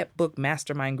called the Get Booked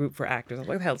Mastermind Group for Actors. I was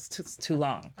like, what the hell, it's too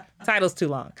long. Title's too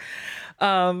long.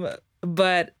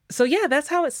 But so yeah, that's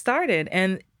how it started.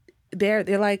 And they're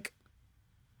like,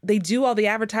 they do all the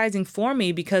advertising for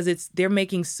me because they're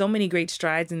making so many great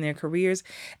strides in their careers.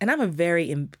 And I'm a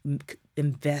very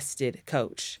invested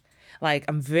coach. Like,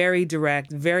 I'm very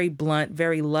direct, very blunt,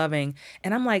 very loving.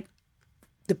 And I'm like,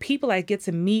 the people I get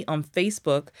to meet on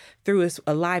Facebook through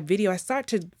a live video, I start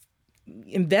to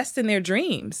invest in their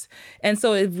dreams. And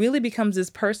so it really becomes this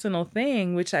personal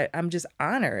thing, which I'm just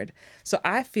honored. So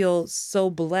I feel so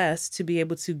blessed to be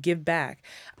able to give back.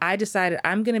 I decided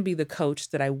I'm going to be the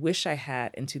coach that I wish I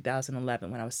had in 2011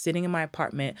 when I was sitting in my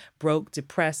apartment, broke,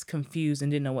 depressed, confused,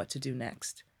 and didn't know what to do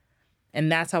next.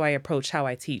 And that's how I approach how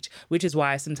I teach, which is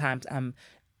why sometimes I'm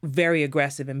very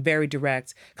aggressive and very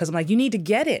direct, because I'm like, you need to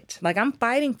get it. Like, I'm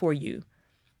fighting for you.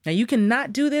 Now, you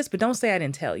cannot do this, but don't say I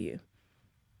didn't tell you.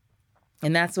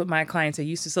 And that's what my clients are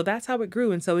used to. So that's how it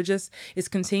grew. And so it's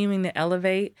continuing to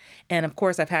elevate. And of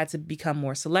course, I've had to become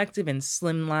more selective and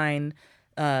streamline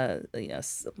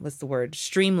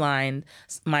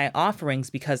my offerings,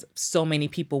 because so many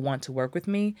people want to work with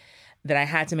me that I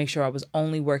had to make sure I was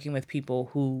only working with people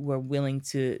who were willing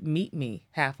to meet me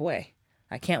halfway.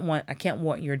 I can't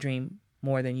want your dream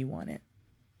more than you want it.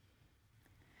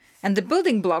 And the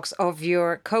building blocks of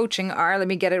your coaching are, let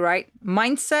me get it right,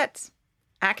 mindset,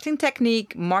 acting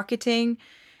technique, marketing,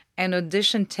 and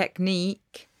audition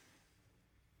technique.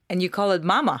 And you call it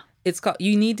mama. It's called,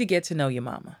 you need to get to know your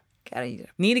mama.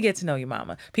 Need to get to know your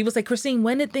mama. People say, Christine,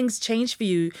 when did things change for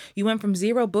you? You went from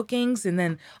 0 bookings and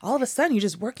then all of a sudden you're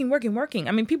just working.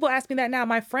 I mean, people ask me that now.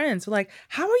 My friends are like,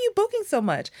 how are you booking so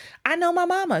much? I know my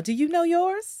mama. Do you know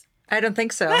yours? I don't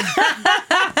think so. But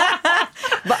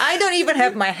I don't even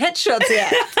have my headshots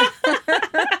yet.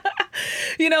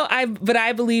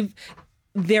 I believe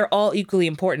they're all equally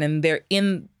important, and they're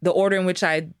in the order in which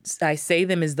I say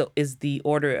them is the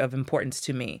order of importance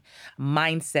to me.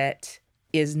 Mindset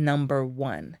is number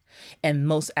 1. And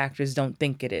most actors don't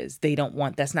think it is.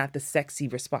 That's not the sexy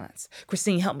response.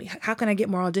 Christine, help me. How can I get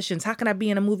more auditions? How can I be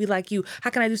in a movie like you? How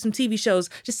can I do some TV shows?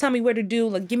 Just tell me where to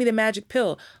do, give me the magic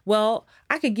pill. Well,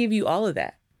 I could give you all of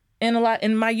that. And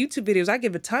in my YouTube videos, I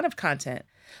give a ton of content,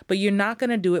 but you're not going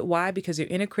to do it. Why? Because your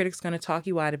inner critic's going to talk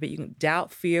you out of it. You can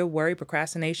doubt, fear, worry,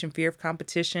 procrastination, fear of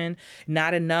competition,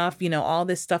 not enough, all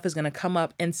this stuff is going to come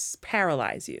up and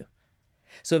paralyze you.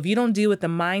 So if you don't deal with the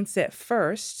mindset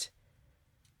first,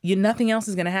 nothing else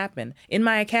is going to happen. In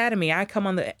my academy, I come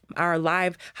on our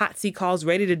live hot seat calls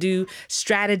ready to do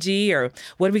strategy or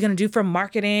what are we going to do for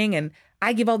marketing? And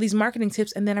I give all these marketing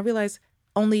tips, and then I realize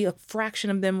only a fraction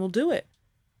of them will do it.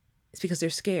 It's because they're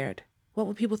scared. What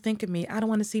will people think of me? I don't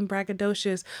want to seem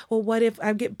braggadocious. Well, what if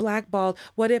I get blackballed?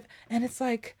 What if? And it's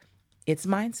it's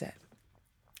mindset.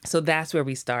 So that's where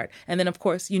we start. And then, of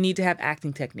course, you need to have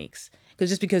acting techniques. Because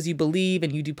just because you believe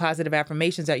and you do positive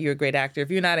affirmations that you're a great actor,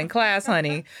 if you're not in class,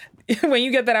 honey, when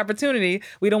you get that opportunity,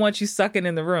 we don't want you sucking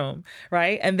in the room,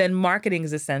 right? And then marketing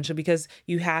is essential because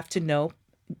you have to know,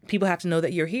 people have to know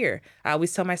that you're here. I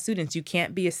always tell my students, you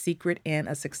can't be a secret and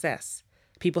a success.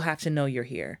 People have to know you're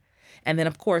here. And then,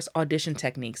 of course, audition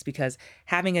techniques, because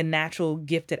having a natural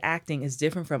gift at acting is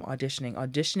different from auditioning.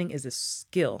 Auditioning is a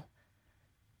skill.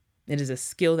 It is a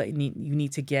skill that you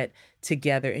need to get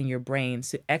together in your brain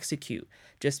to execute.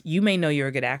 You may know you're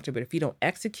a good actor, but if you don't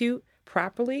execute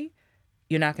properly,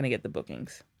 you're not going to get the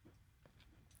bookings.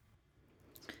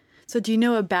 So do you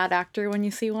know a bad actor when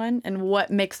you see one? And what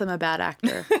makes them a bad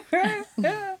actor?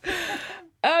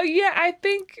 Oh, yeah. I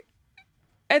think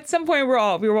at some point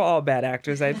we were all bad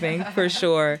actors, I think, for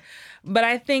sure. But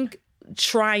I think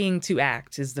trying to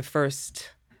act is the first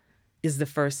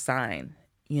sign.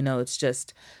 It's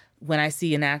just when I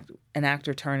see an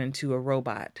actor turn into a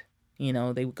robot,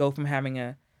 they go from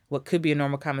having what could be a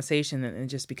normal conversation and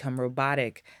just become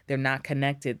robotic. They're not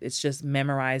connected. It's just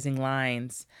memorizing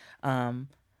lines,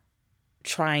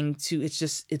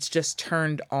 it's just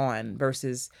turned on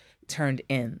versus turned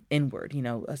inward,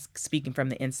 speaking from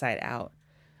the inside out.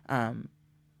 I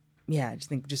just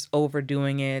think just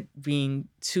overdoing it, being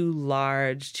too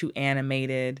large, too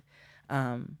animated.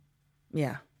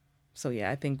 So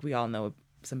I think we all know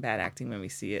some bad acting when we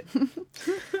see it.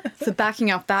 So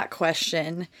backing off that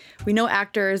question, we know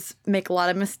actors make a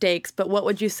lot of mistakes, but what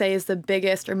would you say is the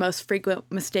biggest or most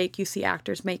frequent mistake you see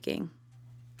actors making?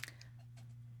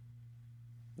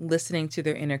 Listening to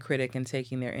their inner critic and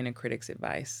taking their inner critic's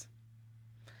advice.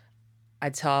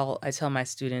 I tell my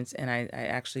students, and I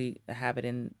actually have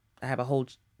I have a whole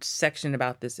section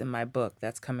about this in my book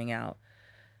that's coming out.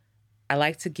 I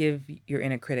like to give your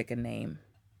inner critic a name.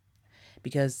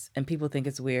 And people think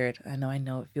it's weird. I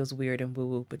know it feels weird and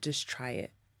woo-woo, but just try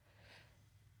it.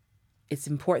 It's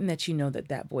important that you know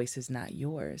that voice is not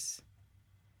yours.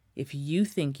 If you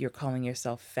think you're calling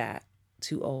yourself fat,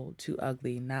 too old, too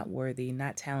ugly, not worthy,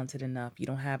 not talented enough, you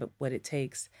don't have what it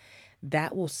takes,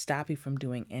 that will stop you from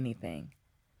doing anything.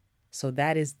 So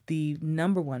that is the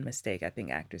number one mistake I think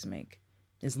actors make,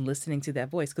 is listening to that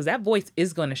voice, because that voice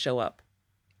is going to show up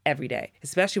every day,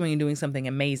 especially when you're doing something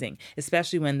amazing,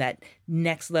 especially when that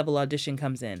next level audition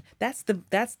comes in. That's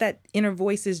that inner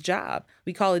voice's job.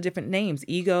 We call it different names: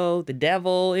 ego, the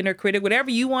devil, inner critic,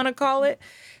 whatever you want to call it.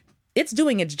 It's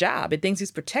doing its job. It thinks it's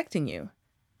protecting you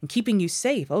and keeping you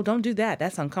safe. Oh, don't do that.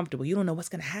 That's uncomfortable. You don't know what's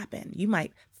going to happen. You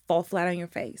might fall flat on your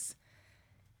face.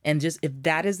 And just if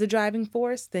that is the driving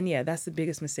force, then yeah, that's the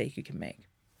biggest mistake you can make.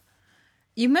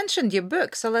 You mentioned your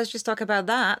book, so let's just talk about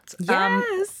that.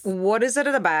 Yes. What is it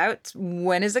about?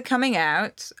 When is it coming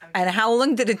out? And how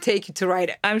long did it take you to write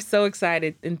it? I'm so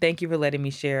excited, and thank you for letting me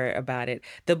share about it.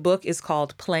 The book is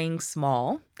called Playing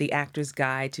Small: The Actor's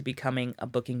Guide to Becoming a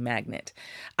Booking Magnet.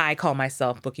 I call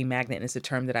myself Booking Magnet, and it's a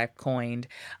term that I've coined.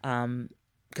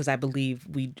 because I believe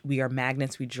we are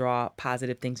magnets. We draw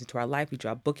positive things into our life. We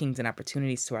draw bookings and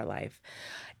opportunities to our life.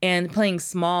 And playing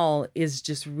small is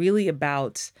just really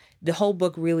about, the whole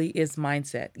book really is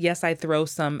mindset. Yes, I throw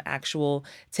some actual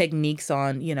techniques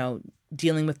on,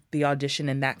 dealing with the audition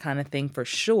and that kind of thing for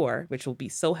sure, which will be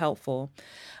so helpful.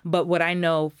 But what I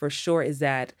know for sure is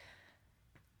that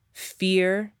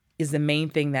fear is the main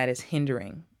thing that is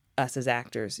hindering us as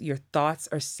actors. Your thoughts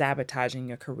are sabotaging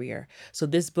your career. So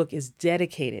this book is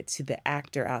dedicated to the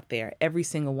actor out there, every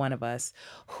single one of us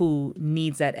who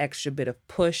needs that extra bit of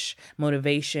push,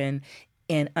 motivation,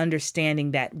 and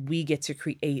understanding that we get to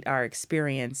create our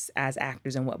experience as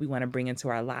actors and what we want to bring into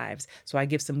our lives. So I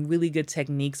give some really good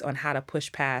techniques on how to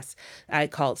push past, I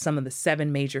call it some of the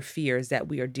 7 major fears that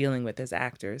we are dealing with as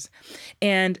actors.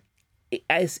 And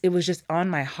it was just on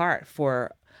my heart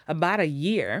for about a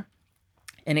year.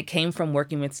 And it came from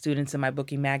working with students in my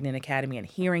Booking Magnet Academy and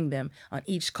hearing them on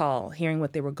each call, hearing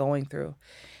what they were going through.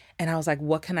 And I was like,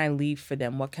 what can I leave for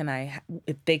them? What can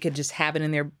if they could just have it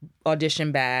in their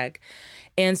audition bag?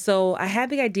 And so I had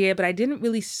the idea, but I didn't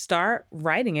really start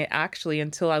writing it actually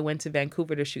until I went to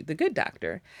Vancouver to shoot The Good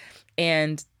Doctor.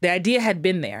 And the idea had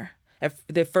been there.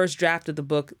 The first draft of the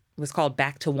book was called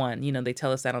Back to One. They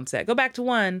tell us that on set. Go back to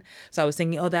one. So I was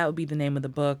thinking, that would be the name of the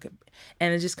book.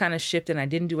 And it just kind of shifted. And I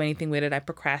didn't do anything with it. I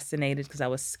procrastinated because I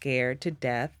was scared to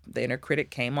death. The inner critic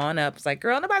came on up. It's like,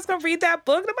 girl, nobody's going to read that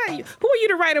book. Who are you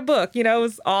to write a book? It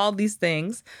was all these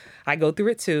things. I go through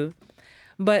it too.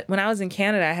 But when I was in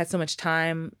Canada, I had so much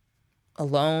time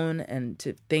alone and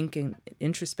to think and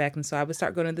introspect. And so I would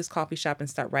start going to this coffee shop and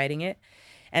start writing it.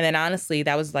 And then honestly,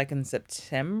 that was like in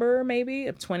September maybe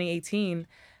of 2018.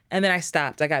 And then I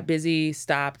stopped. I got busy,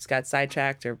 stopped, got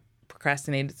sidetracked or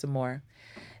procrastinated some more.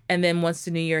 And then once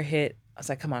the new year hit, I was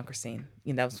like, come on, Christine.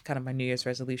 That was kind of my New Year's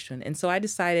resolution. And so I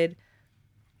decided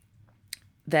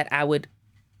that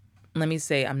let me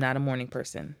say I'm not a morning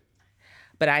person,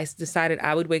 but I decided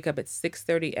I would wake up at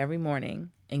 6:30 every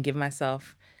morning and give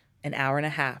myself an hour and a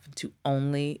half to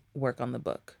only work on the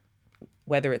book.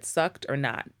 Whether it sucked or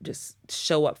not, just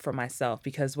show up for myself.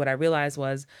 Because what I realized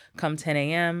was come 10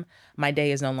 a.m., my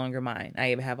day is no longer mine.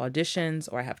 I either have auditions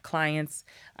or I have clients.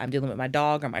 I'm dealing with my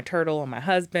dog or my turtle or my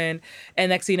husband. And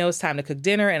next thing you know, it's time to cook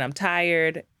dinner and I'm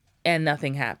tired and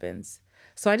nothing happens.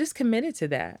 So I just committed to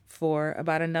that for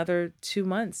about another 2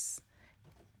 months.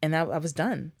 And I was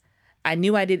done. I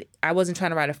knew I wasn't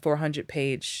trying to write a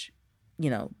 400-page,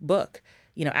 book.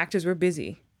 Actors were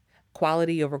busy.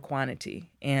 Quality over quantity.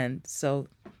 And so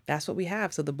that's what we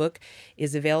have. So the book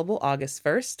is available August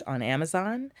 1st on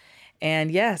Amazon. And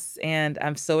yes, and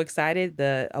I'm so excited.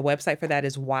 A website for that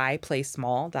is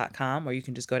whyplaysmall.com, or you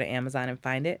can just go to Amazon and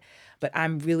find it. But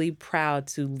I'm really proud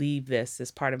to leave this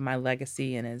as part of my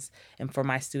legacy and for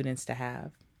my students to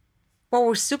have. Well,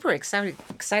 we're super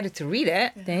excited to read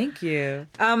it. Thank you.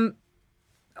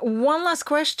 One last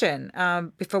question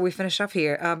before we finish up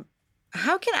here.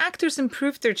 How can actors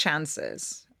improve their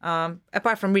chances,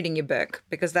 apart from reading your book,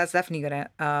 because that's definitely going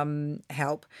to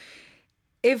help?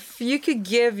 If you could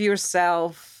give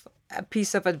yourself a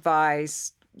piece of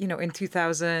advice, in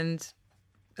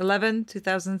 2011,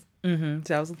 2000?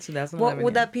 2011. What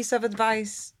would that piece of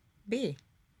advice be?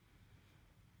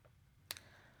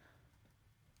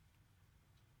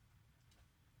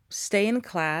 Stay in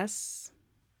class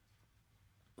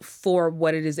for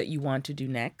what it is that you want to do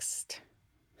next.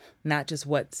 Not just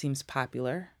what seems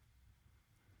popular.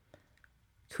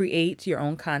 Create your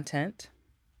own content.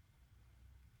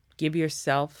 Give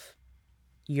yourself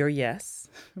your yes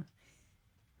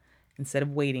instead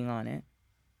of waiting on it.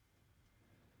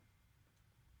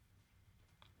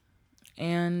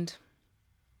 And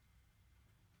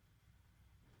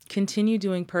continue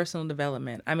doing personal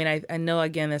development. I mean, I know,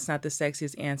 again, that's not the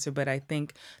sexiest answer, but I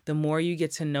think the more you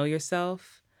get to know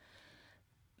yourself,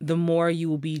 the more you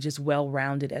will be just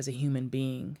well-rounded as a human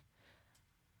being.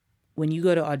 When you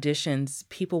go to auditions,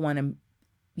 people want to,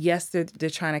 yes, they're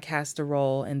trying to cast a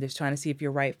role and they're trying to see if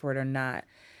you're right for it or not.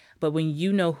 But when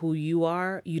you know who you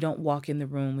are, you don't walk in the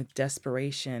room with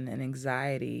desperation and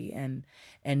anxiety and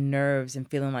nerves and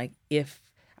feeling like, if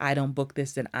I don't book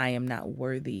this, then I am not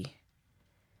worthy.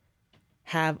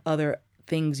 Have other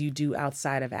things you do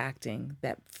outside of acting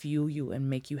that fuel you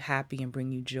and make you happy and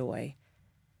bring you joy.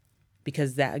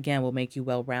 Because that, again, will make you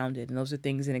well-rounded. And those are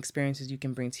things and experiences you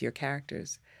can bring to your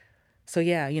characters. So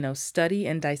yeah, study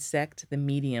and dissect the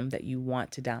medium that you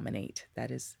want to dominate. That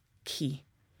is key.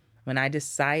 When I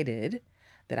decided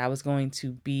that I was going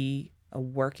to be a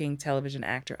working television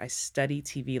actor, I studied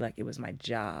TV like it was my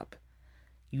job.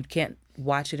 You can't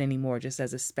watch it anymore just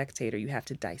as a spectator. You have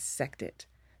to dissect it.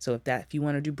 So if you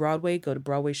want to do Broadway, go to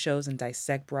Broadway shows and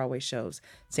dissect Broadway shows.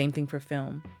 Same thing for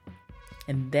film.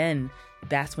 And then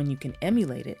that's when you can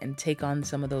emulate it and take on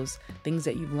some of those things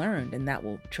that you've learned, and that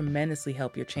will tremendously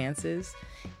help your chances.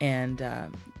 And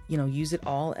use it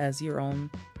all as your own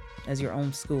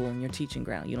school and your teaching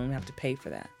ground. You don't have to pay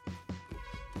for that.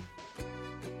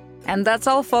 And that's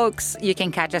all, folks. You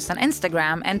can catch us on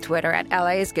Instagram and Twitter at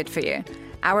LA is Good For You.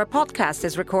 Our podcast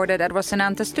is recorded at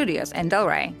Rocinante Studios in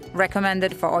Delray,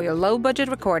 recommended for all your low-budget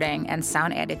recording and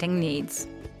sound editing needs.